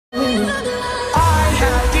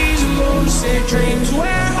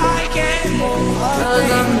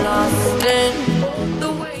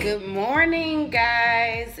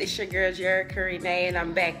your girl Jerica Renee, and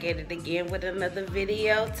I'm back at it again with another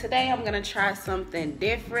video. Today I'm gonna try something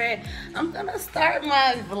different. I'm gonna start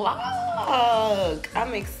my vlog.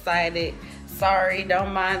 I'm excited. Sorry,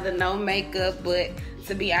 don't mind the no makeup, but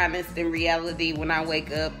to be honest, in reality, when I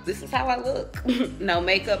wake up, this is how I look. No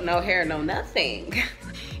makeup, no hair, no nothing.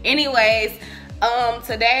 Anyways,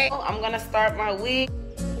 today I'm gonna start my wig.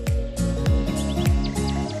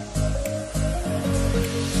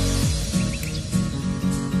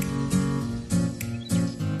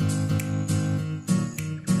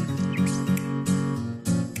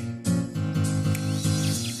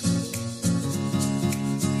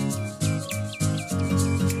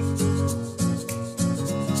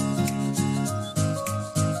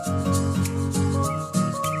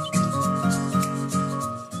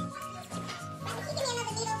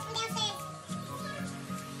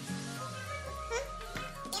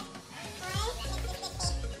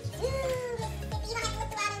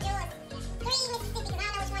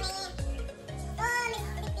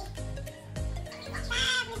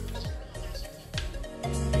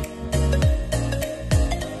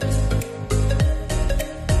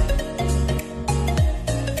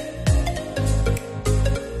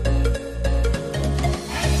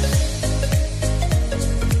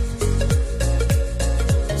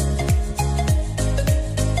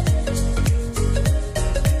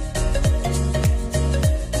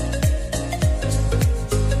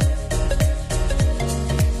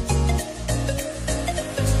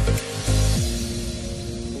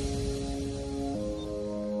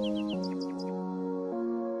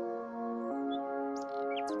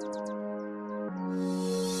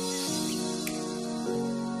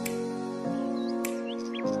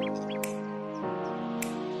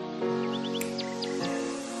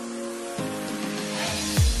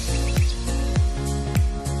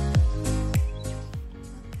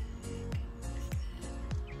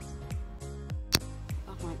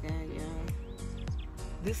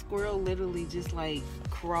 This squirrel literally just like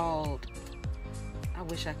crawled. I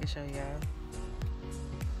wish I could show y'all.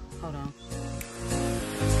 Hold on.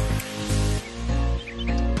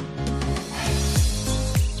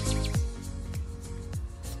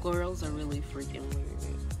 Squirrels are really freaking weird.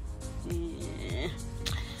 Yeah.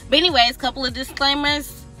 But anyways, couple of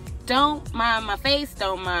disclaimers. Don't mind my face,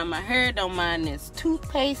 don't mind my hair, don't mind this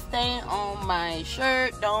toothpaste stain on my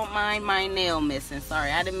shirt, don't mind my nail missing.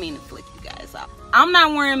 Sorry, I didn't mean to flick you guys off. I'm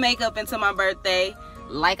not wearing makeup until my birthday.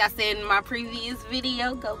 Like I said in my previous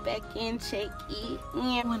video, go back and check it.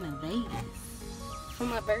 I went to Vegas for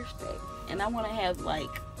my birthday, and I want to have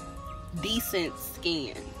like decent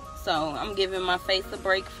skin. So I'm giving my face a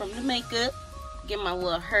break from the makeup, give my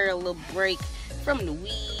little hair a little break from the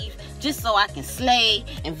weave, just so I can slay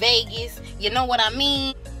in Vegas. You know what I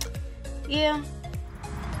mean? Yeah.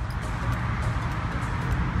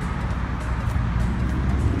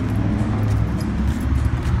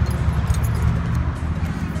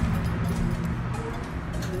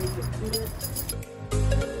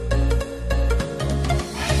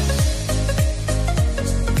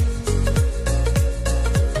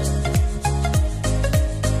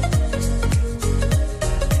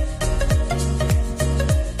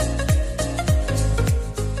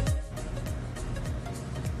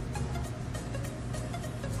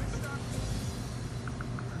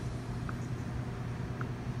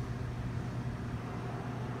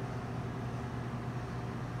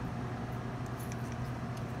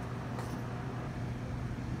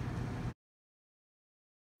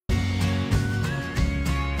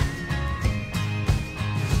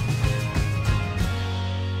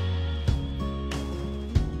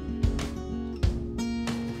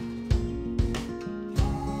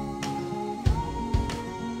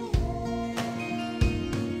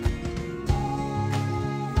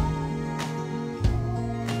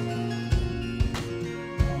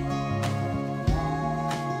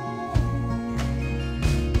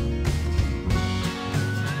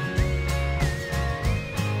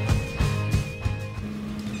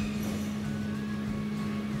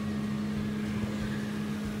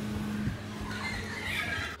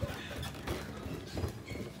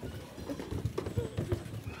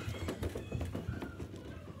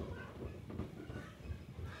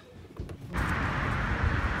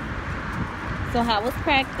 So how was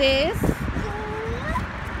practice?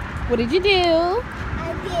 What did you do?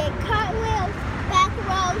 I did cartwheels, back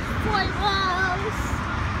rolls, front rolls.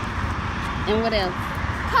 And what else?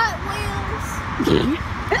 Cartwheels.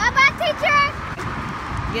 Bye-bye, teacher.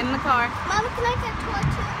 Get in the car. Mama, can I get a toy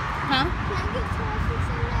too? Huh? Can I get a toy from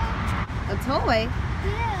somewhere? A toy?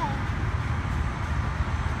 Yeah.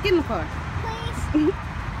 Get in the car. Please.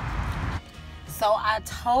 So I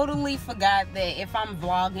totally forgot that if I'm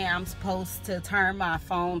vlogging, I'm supposed to turn my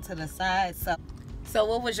phone to the side. So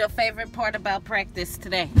what was your favorite part about practice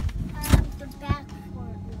today? The backward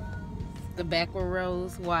rows. The backward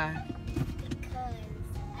rows? Why? Because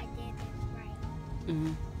I did it right.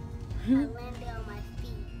 Mm-hmm. I landed on my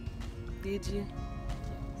feet. Did you?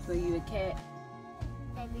 So you a cat?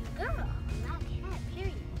 Baby girl, not cat,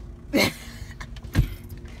 period.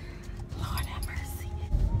 Lord have mercy.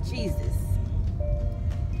 Jesus.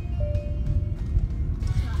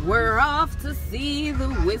 We're off to see the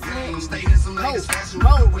whistling.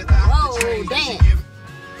 Whoa, dance.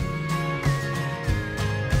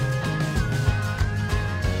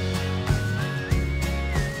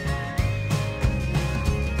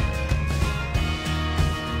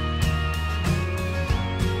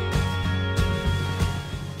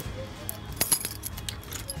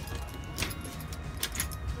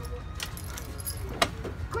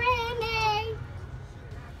 Granny!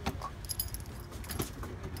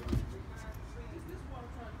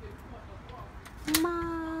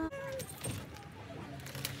 Mom.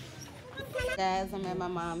 Guys, I'm at my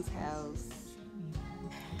mom's house.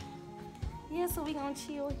 Yeah, so we gonna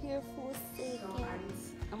chill here for a second.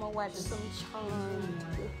 I'm gonna watch some Charmed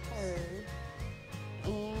with her.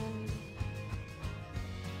 And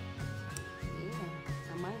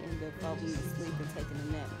yeah, I might end up falling asleep and taking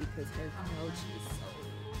a nap because her couch is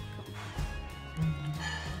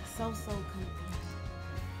so comfy.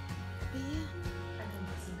 But yeah.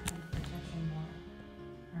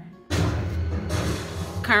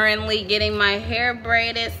 Currently getting my hair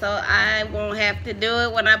braided so I won't have to do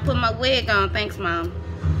it when I put my wig on. Thanks, Mom.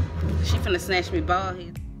 She finna snatch me bald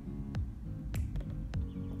head.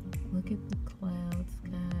 Look at the clouds,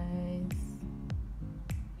 guys.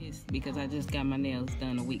 It's because I just got my nails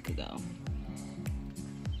done a week ago.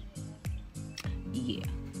 Yeah.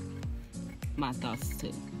 My thoughts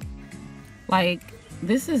too. Like,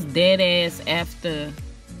 this is dead ass after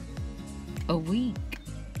a week.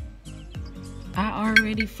 I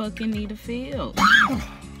already fucking need a feel.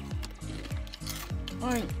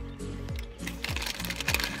 Like,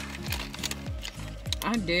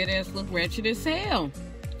 I dead ass look wretched as hell.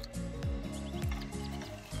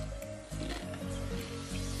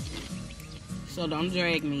 So don't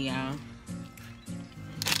drag me, y'all.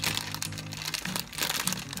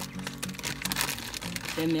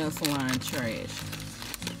 That nail salon trash.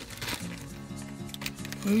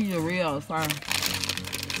 These are real, sorry.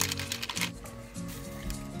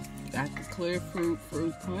 Got the clear fruit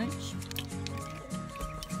punch.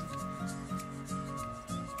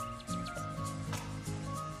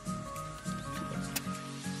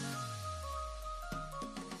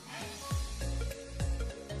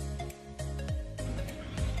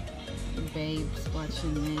 Babes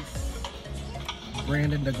watching this.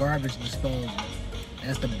 Brandon the garbage disposal.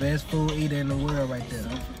 That's the best food eater in the world right there. So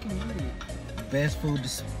fucking good. Best food.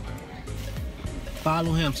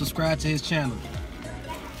 Follow him. Subscribe to his channel.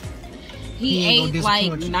 He ate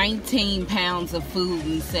like 19 pounds of food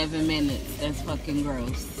in 7 minutes. That's fucking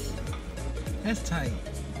gross. That's tight.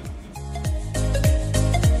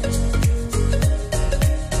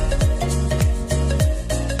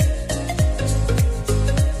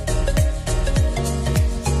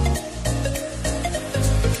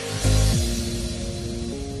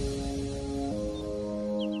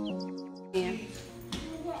 Yeah.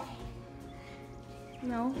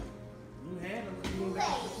 No.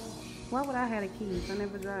 Why would I have the keys? I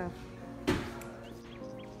never drive.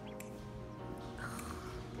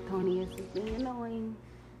 Tony is being annoying.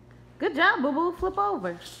 Good job, boo boo. Flip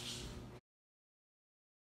over.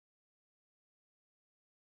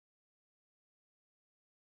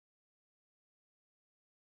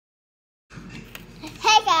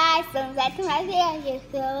 Hey guys, welcome back to my video.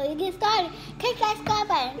 So we get started. Click that subscribe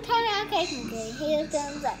button, turn on notifications, hit the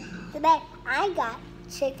thumbs up. Today I got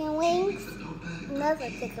chicken wings, another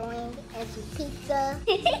chicken wing, and some pizza.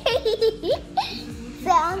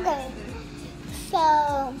 So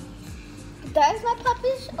there's my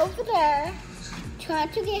puppy's over there trying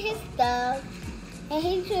to get his stuff, and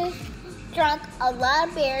he just drunk a lot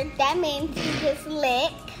of beer. That means he just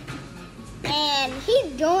lick, and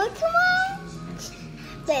he's doing too much.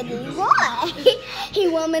 Baby, why? He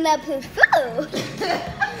warming up his food.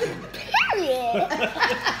 Period.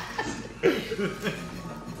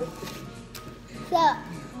 So,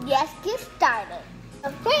 let's get started.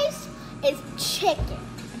 The first is chicken.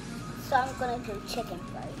 So I'm gonna do chicken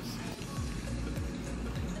first.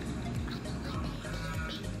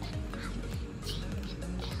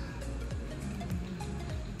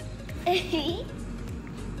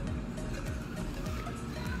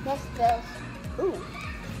 Let's go. Ooh.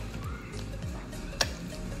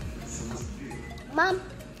 Mom.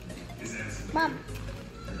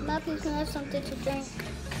 Mom, please can I have something to drink?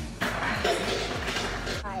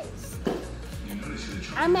 Guys,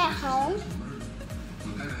 I'm at home.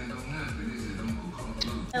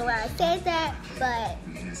 So I said that, but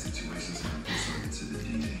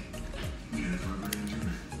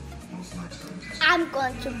I'm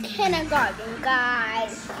going to kindergarten,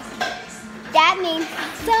 guys. That means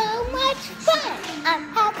so much fun. I'm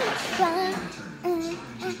having fun.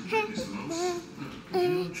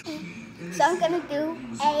 So I'm gonna do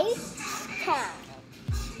a count.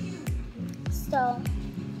 So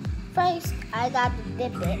first I got to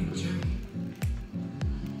dip it.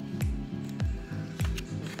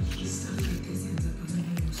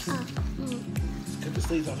 Took the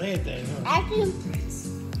sleeves off everything, huh? Actually,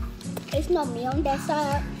 there's no meat on that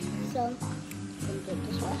side, so I'm gonna do it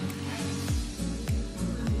this way.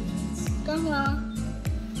 Come on.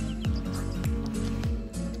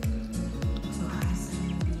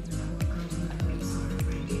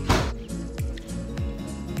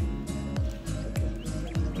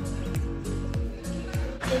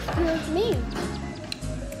 Excuse me.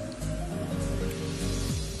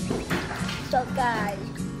 So guys,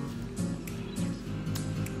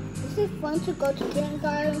 this is fun to go to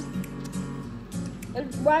kindergarten.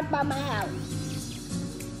 It's right by my house.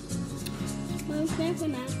 Mom, can I have a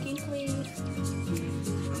napkin, please?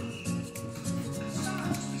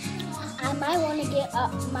 I might want to get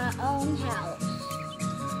up my own house.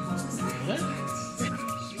 What?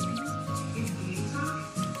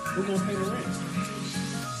 Who's gonna pay the rent?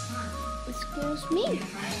 Excuse me.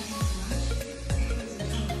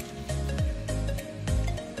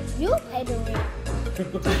 You pay the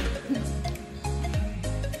rent.